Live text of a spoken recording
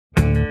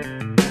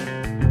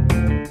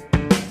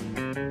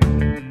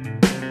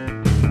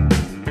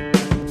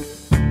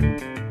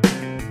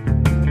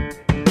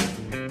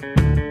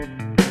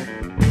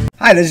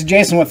Hi, this is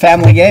Jason with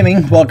Family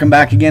Gaming. Welcome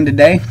back again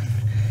today.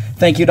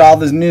 Thank you to all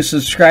the new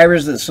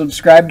subscribers that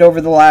subscribed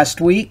over the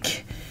last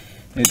week.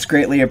 It's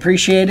greatly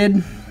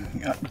appreciated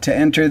to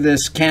enter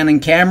this Canon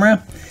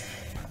camera.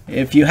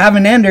 If you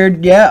haven't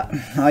entered yet,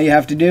 all you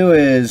have to do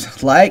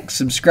is like,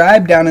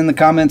 subscribe down in the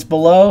comments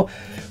below,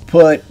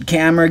 put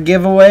camera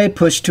giveaway,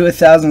 push to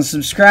 1,000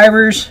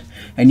 subscribers,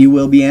 and you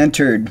will be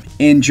entered.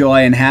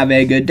 Enjoy and have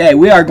a good day.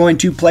 We are going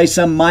to play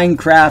some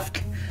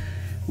Minecraft.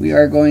 We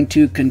are going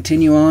to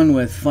continue on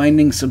with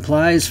finding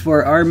supplies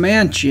for our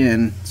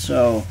mansion.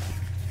 So,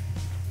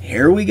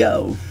 here we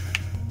go.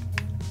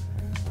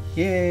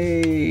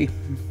 Yay.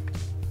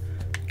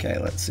 Okay,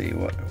 let's see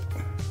what.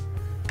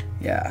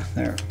 Yeah,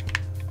 there.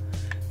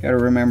 Gotta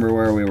remember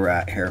where we were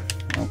at here.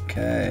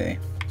 Okay.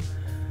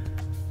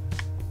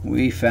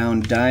 We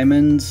found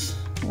diamonds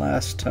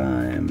last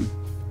time.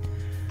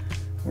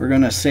 We're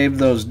gonna save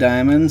those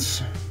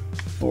diamonds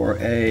for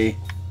a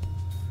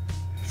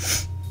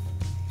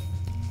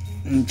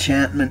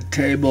enchantment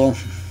table.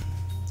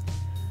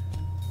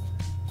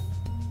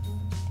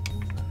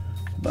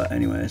 But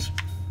anyways,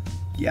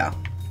 yeah.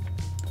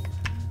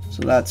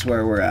 So that's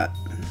where we're at.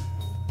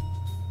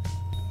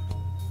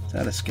 Is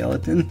that a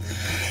skeleton?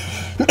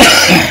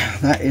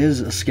 That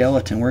is a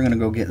skeleton. We're gonna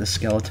go get the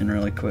skeleton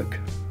really quick.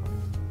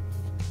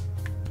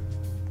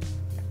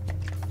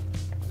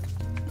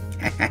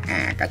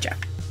 Gotcha.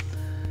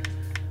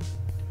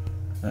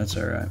 That's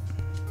alright.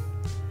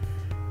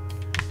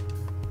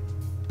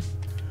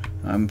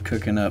 I'm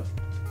cooking up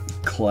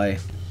clay.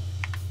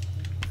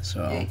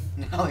 So okay,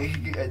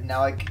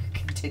 now I can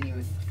continue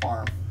with the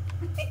farm.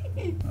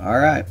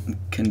 Alright,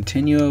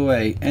 continue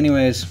away.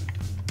 Anyways,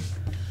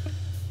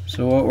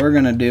 so what we're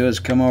gonna do is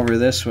come over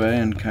this way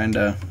and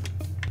kinda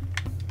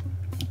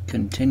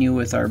continue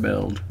with our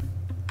build.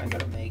 I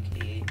gotta make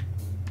a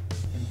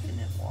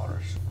infinite water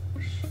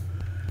source.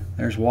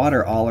 There's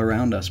water all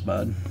around us,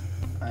 bud.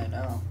 I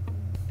know.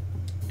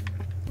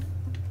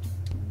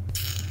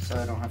 So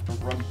I don't have to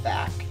run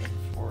back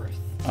and forth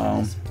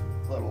to this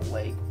little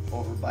lake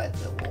over by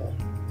the little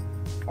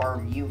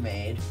farm you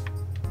made.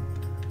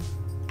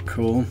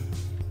 Cool.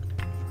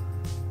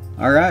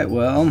 Alright,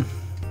 well.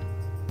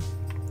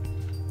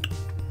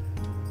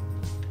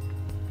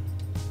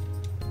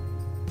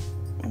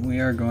 We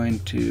are going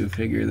to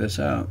figure this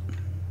out.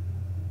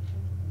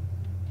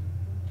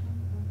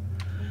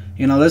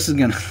 You know, this is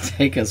going to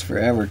take us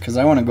forever because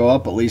I want to go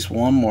up at least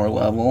one more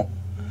level.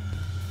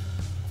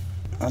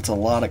 That's a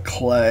lot of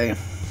clay.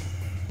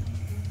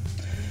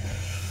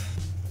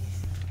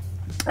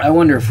 I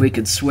wonder if we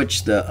could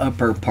switch the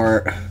upper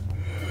part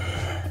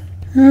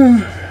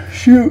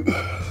shoot,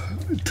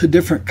 to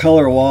different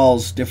color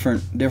walls,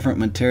 different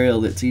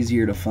material that's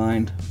easier to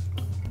find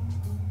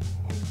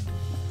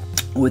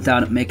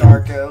without it making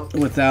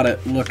without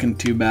it looking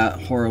too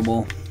bad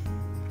horrible.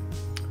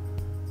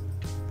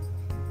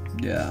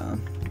 Yeah,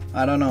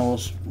 I don't know.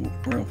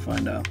 We'll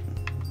find out.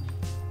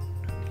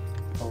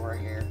 Over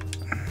here.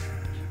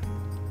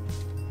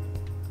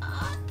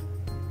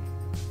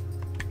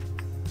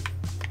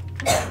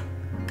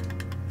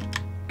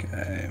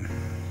 Okay.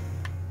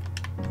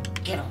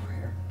 Get over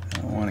here.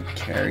 I don't want to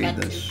carry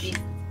this.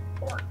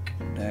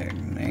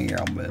 Dang,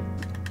 nail bit.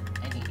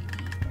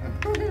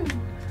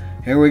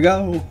 Here we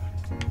go.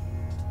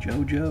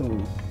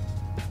 Jojo.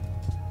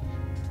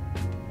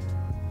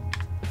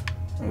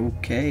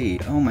 Okay.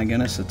 Oh my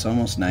goodness, it's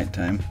almost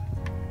nighttime.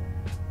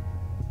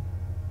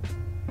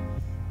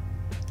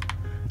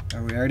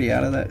 Are we already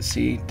out of that?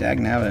 See,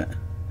 dagnabbit.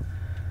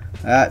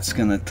 That's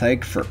gonna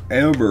take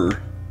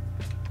forever.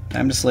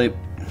 Time to sleep.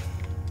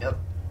 Yep.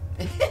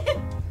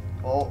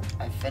 Well,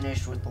 I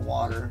finished with the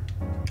water.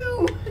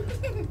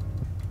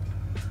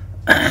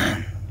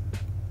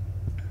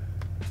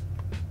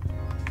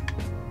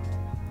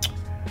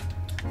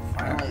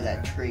 Finally,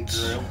 that tree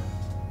grew.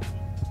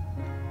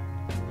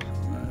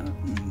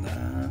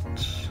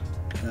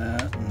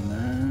 That and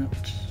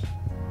that.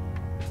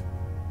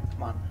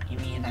 Come on, give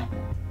me an apple.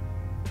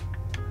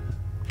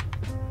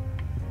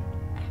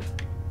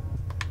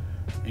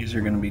 These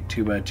are going to be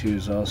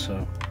 2x2s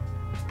also.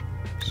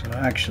 So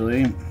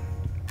actually,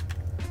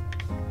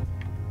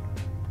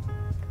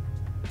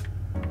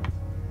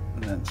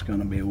 that's going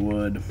to be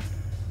wood.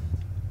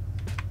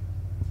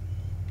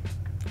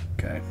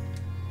 Okay.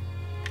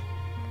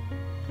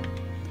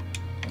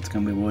 That's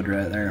going to be wood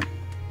right there.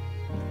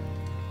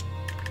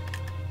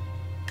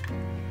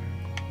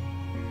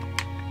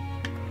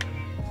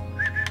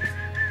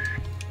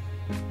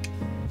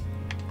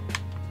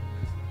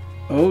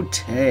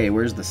 Okay,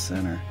 where's the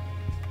center?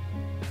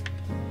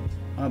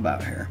 How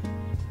about here?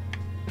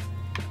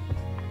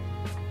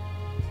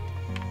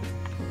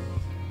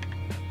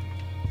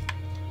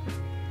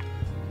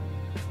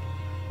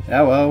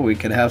 Yeah, well, we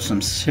could have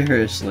some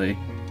seriously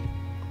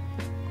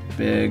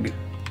big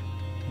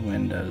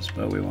windows,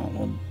 but we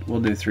won't. We'll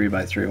do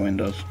 3x3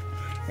 windows,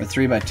 or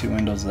 3x2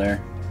 windows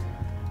there.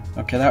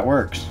 Okay, that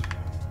works.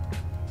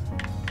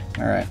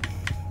 All right,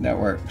 that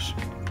works.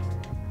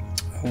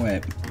 Oh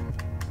wait,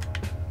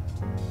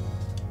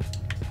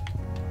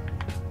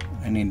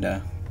 I need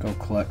to go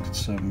collect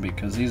some,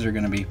 because these are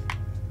going to be,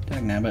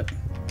 dagnabbit,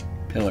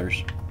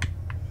 pillars.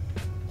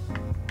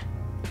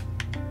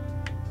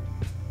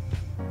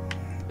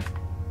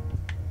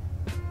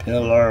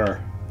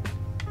 Pillar.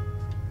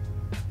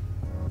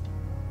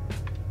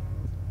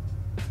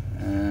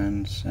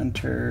 And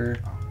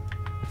center.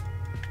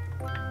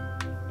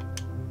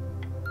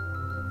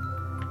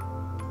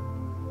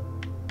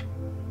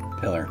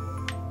 Pillar.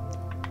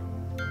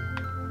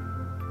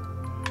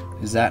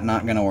 Is that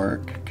not going to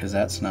work? Because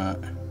that's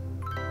not.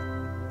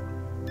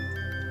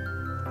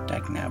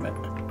 Dagnabbit.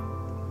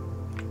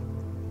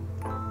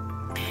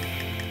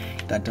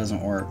 That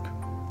doesn't work.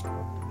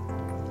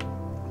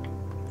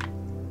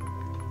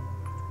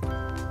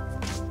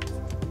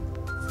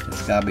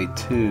 It's gotta be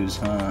 2s,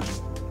 huh?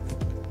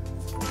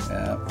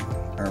 Yep.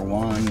 Or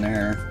 1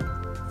 there.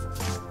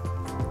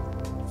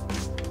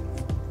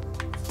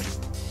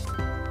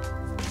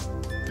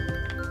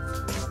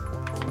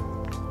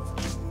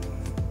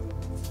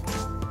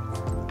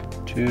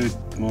 Two,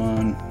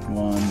 1,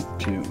 1,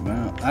 2.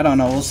 Well, I don't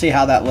know. We'll see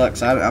how that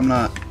looks. I'm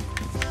not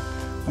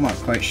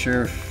quite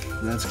sure if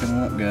that's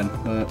gonna look good,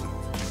 but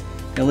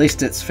at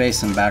least it's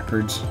facing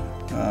backwards.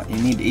 You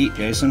need to eat,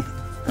 Jason.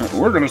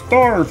 We're gonna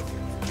starve.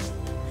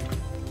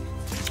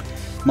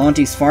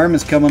 Monty's farm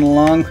is coming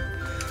along.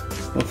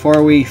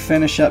 Before we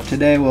finish up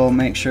today, we'll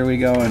make sure we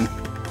go and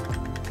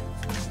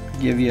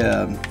give you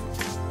an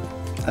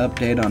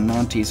update on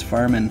Monty's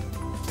farming.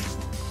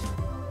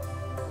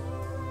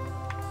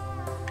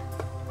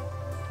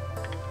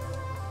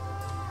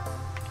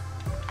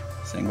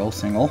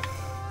 Single.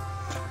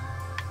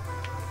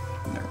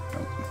 There we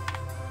go.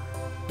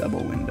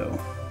 Double window.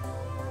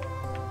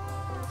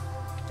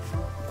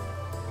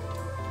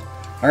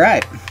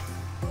 Alright.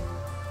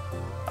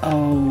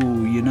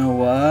 Oh, you know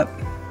what?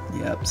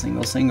 Yep,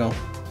 single.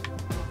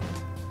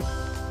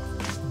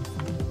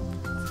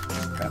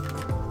 Crap.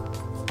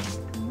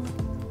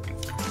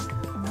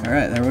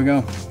 Alright, there we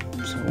go.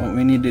 So what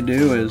we need to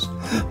do is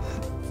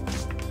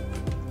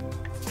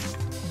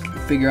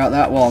figure out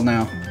that wall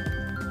now.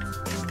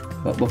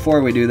 But before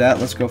we do that,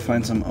 let's go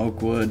find some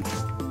oak wood.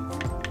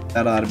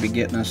 That ought to be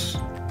getting us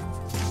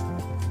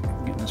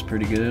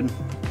pretty good.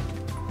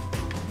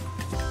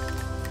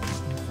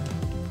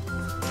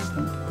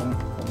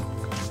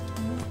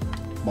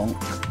 Bonk,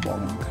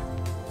 bonk.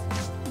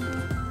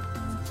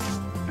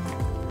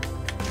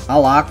 I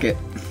like it.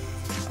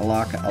 I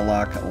like it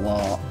a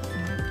lot.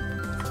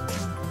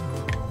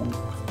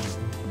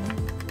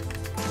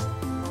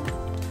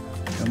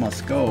 We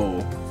must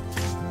go.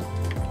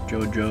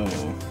 Jojo.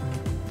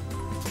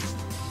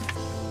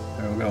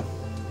 There we go.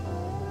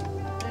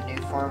 The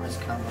new farm is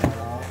coming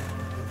along.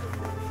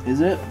 Is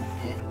it?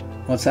 Yeah.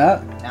 What's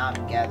that? Now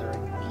I'm gathering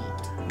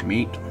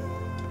meat.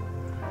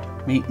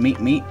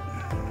 Meat.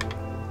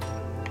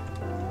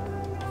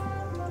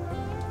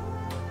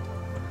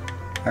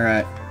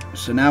 Alright,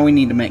 so now we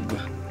need to make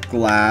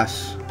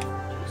glass.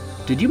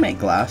 Did you make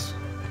glass?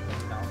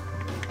 No.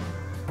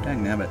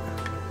 Dagnabbit.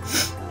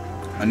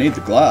 I need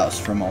the glass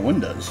for my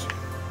windows.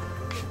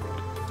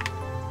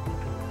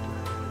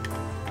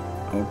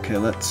 Okay,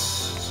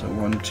 so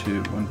 1,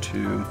 2, 1,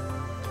 2.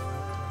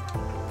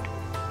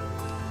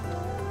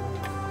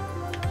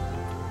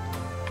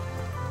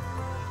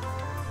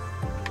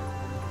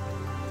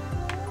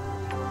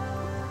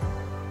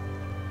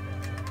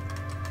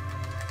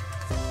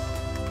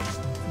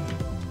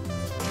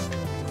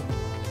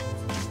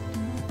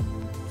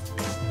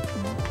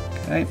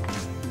 Okay.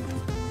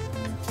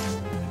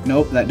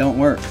 Nope, that don't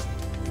work.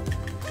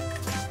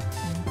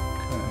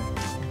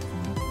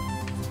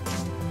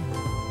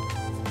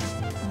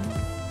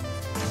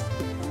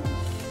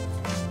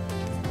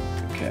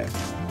 Okay.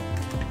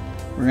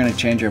 We're gonna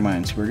change our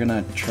minds. We're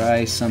gonna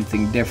try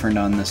something different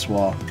on this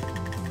wall.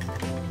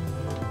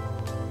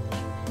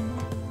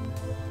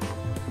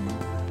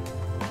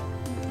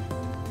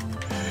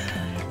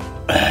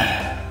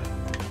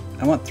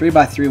 I want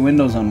 3x3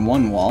 windows on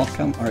one wall, or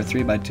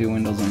 3x2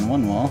 windows on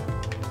one wall,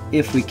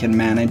 if we can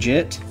manage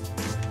it.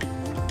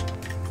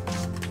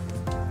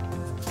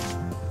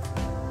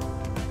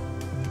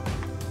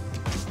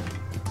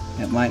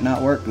 It might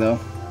not work though.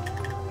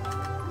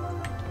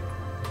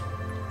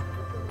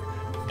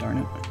 Darn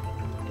it.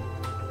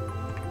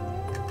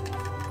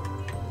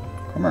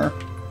 Come here.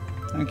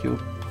 Thank you.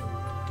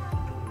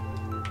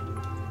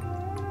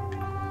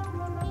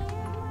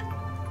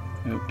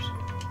 Oops.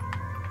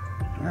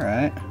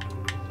 Alright.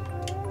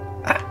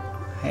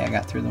 Hey, I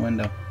got through the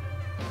window.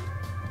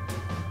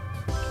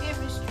 Yeah,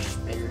 Mr.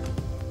 Spirit.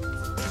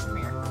 Come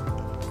here.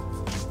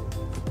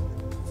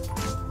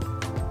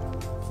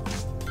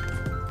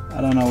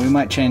 I don't know, we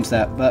might change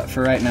that, but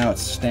for right now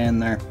it's staying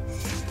there.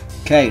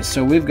 Okay,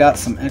 so we've got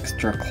some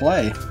extra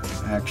clay,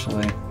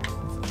 actually.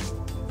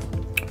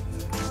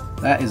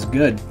 That is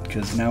good,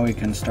 because now we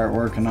can start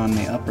working on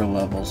the upper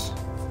levels.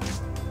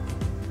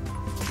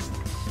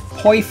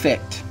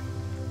 Perfect!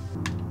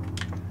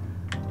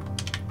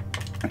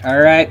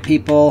 Alright,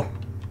 people.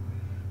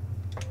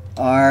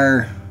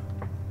 Our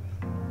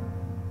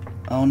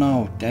Oh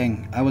no,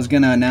 dang. I was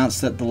gonna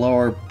announce that the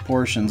lower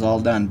portion's all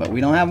done, but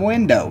we don't have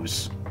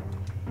windows.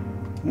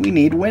 We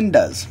need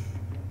windows.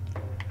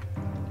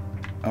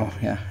 Oh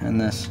yeah,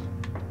 and this.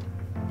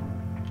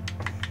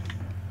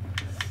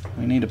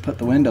 We need to put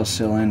the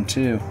windowsill in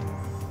too.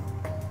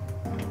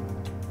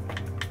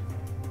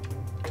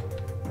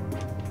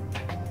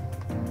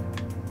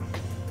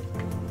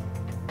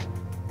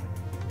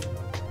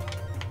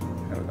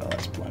 There we go,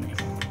 that's plenty.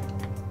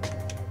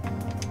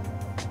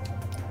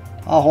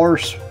 A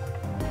horse.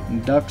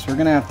 And ducks, we're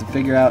gonna have to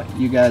figure out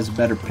you guys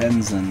better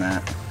pens than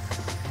that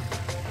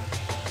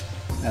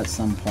at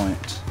some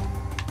point.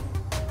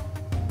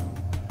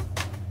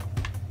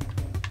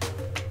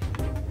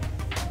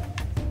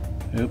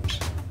 Oops.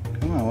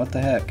 Come on, what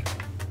the heck?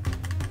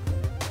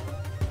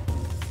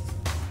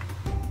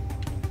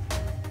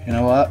 You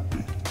know what?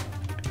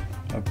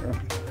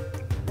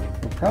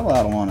 We probably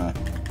ought to want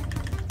to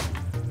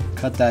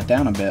cut that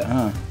down a bit,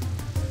 huh?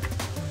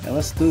 Yeah,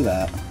 let's do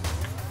that.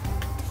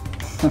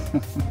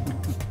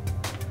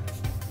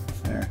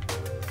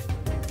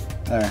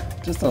 There,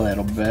 just a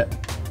little bit,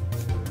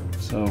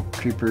 so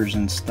creepers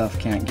and stuff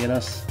can't get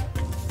us.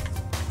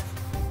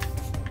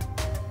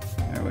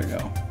 There we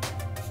go.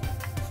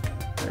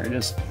 There,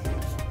 just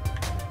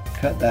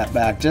cut that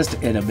back just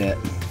in a bit.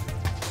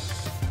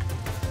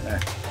 There,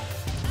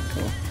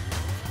 cool.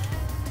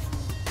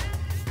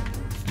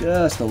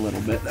 Just a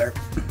little bit there.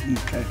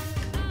 Okay.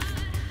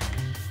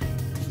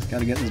 Just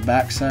gotta get this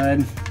back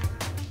side. There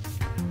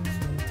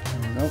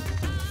we go.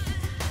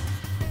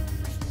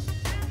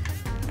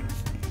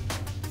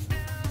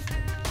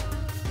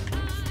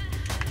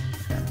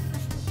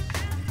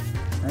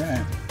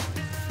 Alright.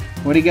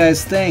 What do you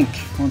guys think?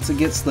 Once it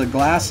gets the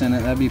glass in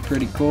it, that'd be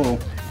pretty cool.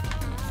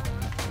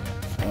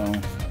 So,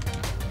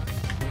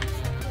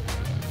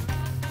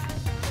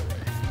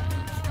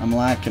 I'm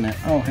liking it.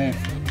 Oh, hey.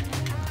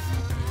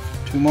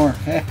 Two more.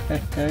 Hey,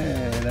 hey,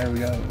 hey. There we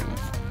go.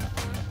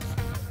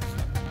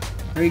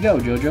 There you go,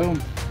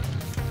 Jojo.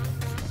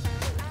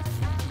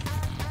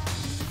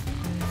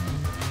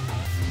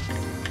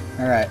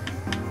 Alright.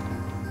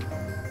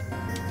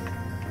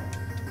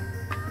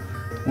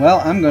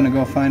 Well, I'm gonna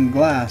go find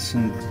glass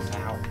and...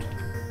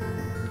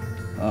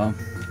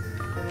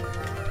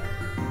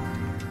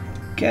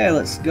 Okay,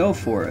 let's go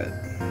for it.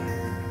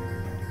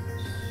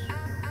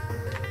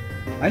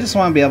 I just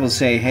want to be able to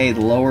say, hey,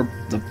 the lower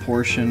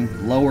portion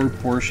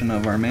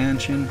of our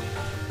mansion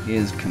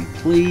is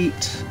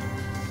complete.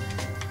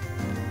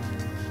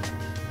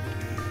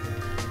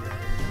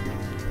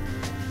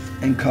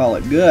 And call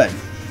it good.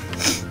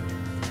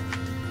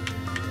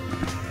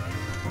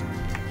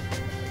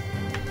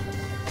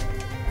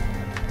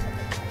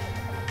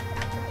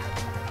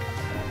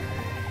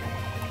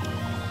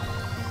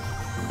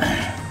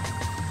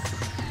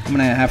 I'm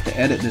gonna have to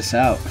edit this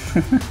out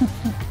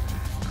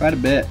quite a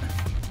bit,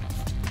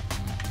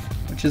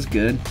 which is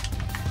good,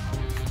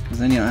 because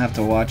then you don't have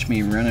to watch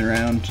me running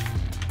around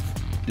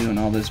doing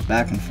all this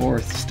back and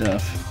forth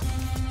stuff.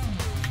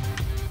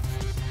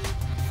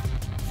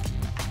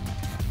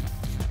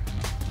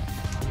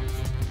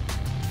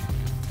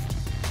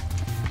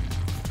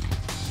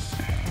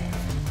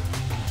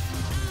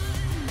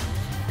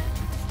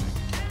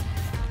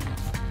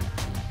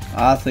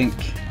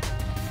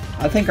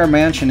 I think our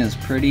mansion is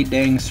pretty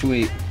dang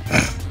sweet.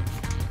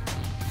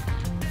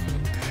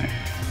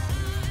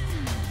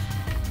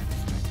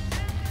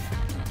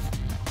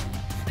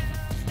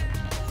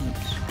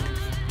 Oops.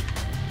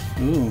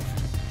 Ooh.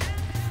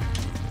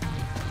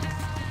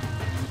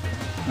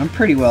 I'm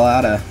pretty well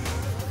out of...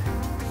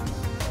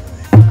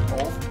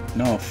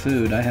 No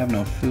food. I have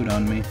no food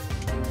on me.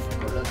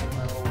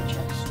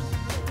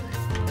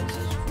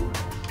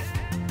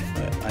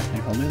 But I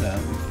think I'll do that.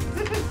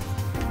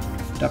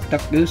 Duck,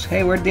 duck, goose.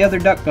 Hey, where'd the other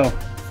duck go?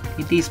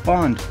 He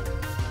despawned.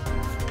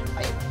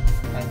 I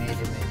made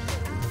him.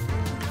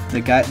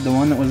 The guy, the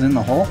one that was in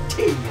the hole?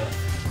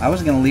 I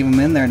was gonna leave him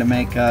in there to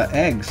make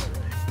eggs.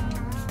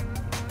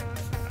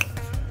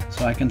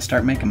 So I can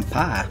start making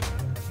pie.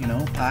 You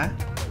know, pie?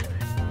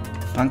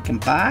 Pumpkin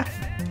pie?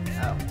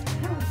 Oh.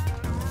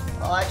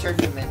 Well, I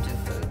turned him into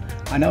food.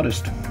 I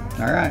noticed.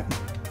 Alright.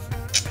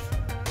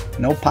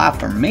 No pie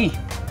for me.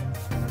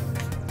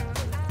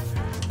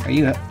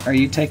 Are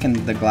you taking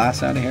the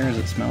glass out of here as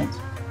it smelts?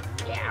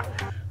 Yeah.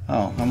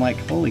 Oh, I'm like,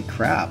 holy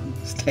crap.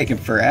 It's taking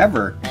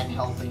forever. And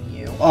helping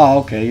you. Oh,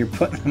 okay, you're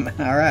putting them...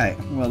 Alright.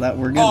 Well,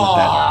 we're good with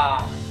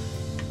that.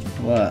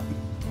 What?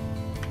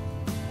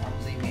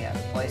 Clumsy, I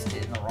placed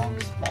it in the wrong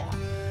spot.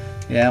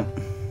 Yep.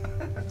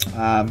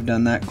 I've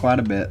done that quite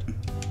a bit.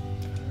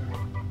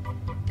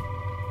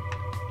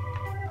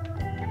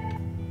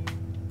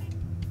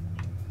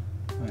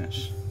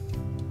 Nice.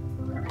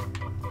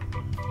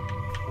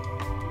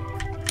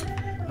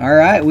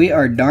 Alright, we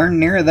are darn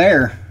near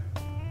there.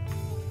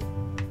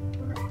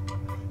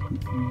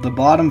 The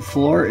bottom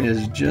floor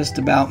is just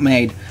about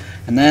made.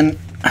 And then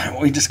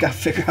we just got to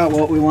figure out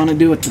what we want to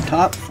do with the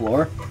top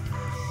floor.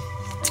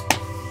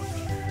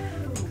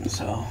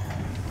 So,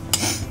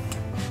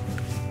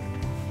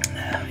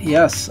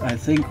 yes, I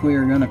think we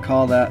are going to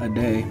call that a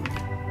day.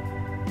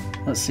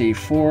 let's see,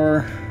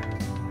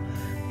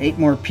 8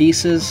 more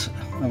pieces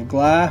of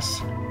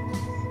glass.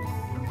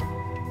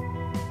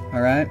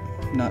 Alright,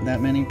 not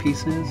that many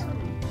pieces.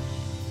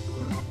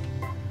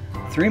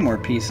 3 more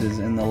pieces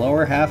and the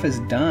lower half is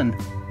done.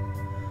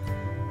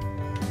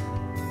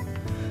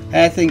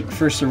 I think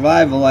for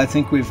survival, I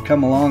think we've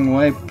come a long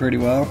way pretty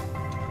well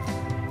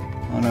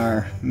on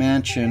our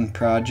mansion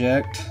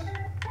project.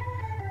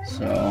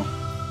 So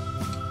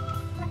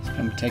let's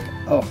come take,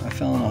 oh, I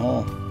fell in a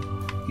hole.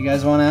 You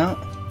guys want out?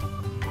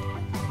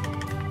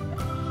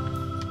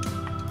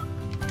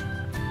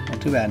 Oh,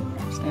 too bad.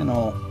 Stay in the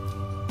hole.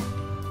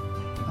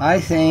 I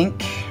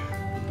think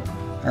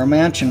our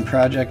mansion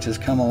project has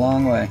come a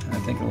long way. I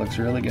think it looks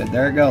really good.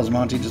 There it goes.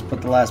 Monty just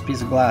put the last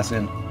piece of glass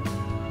in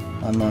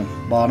on the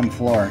bottom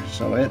floor.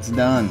 So it's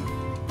done.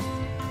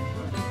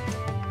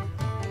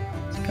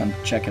 Let's come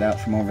check it out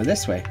from over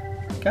this way.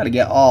 Got to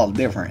get all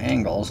different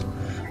angles.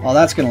 Oh,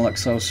 that's going to look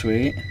so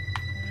sweet.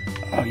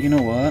 Oh, you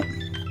know what?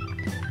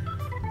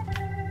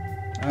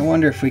 I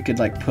wonder if we could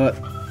like put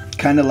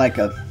kind of like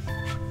a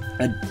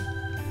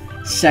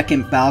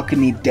second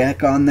balcony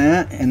deck on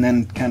that and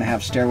then kind of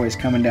have stairways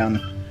coming down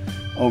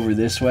over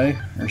this way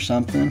or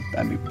something.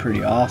 That'd be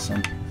pretty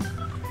awesome.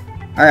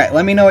 Alright,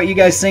 let me know what you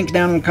guys think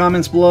down in the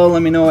comments below.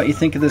 Let me know what you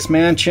think of this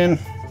mansion.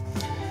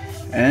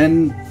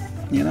 And,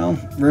 you know,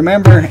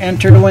 remember,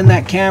 enter to win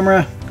that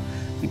camera.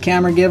 The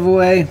camera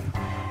giveaway.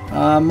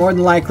 More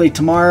than likely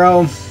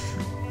tomorrow,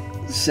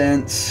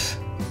 since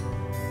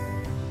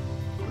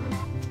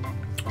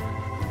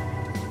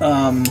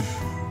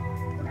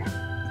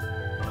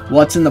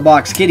What's in the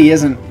Box Kitty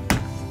isn't,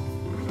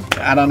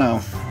 I don't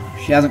know,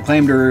 she hasn't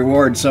claimed her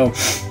reward. So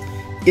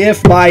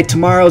if by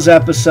tomorrow's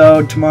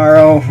episode,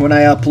 tomorrow when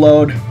I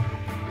upload,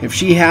 if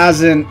she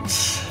hasn't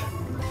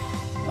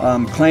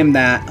claimed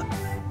that,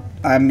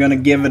 I'm gonna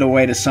give it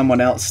away to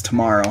someone else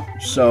tomorrow.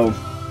 So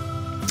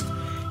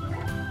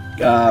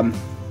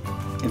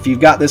if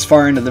you've got this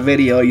far into the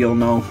video, you'll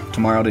know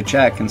tomorrow to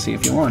check and see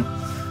if you won.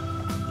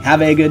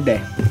 Have a good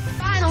day.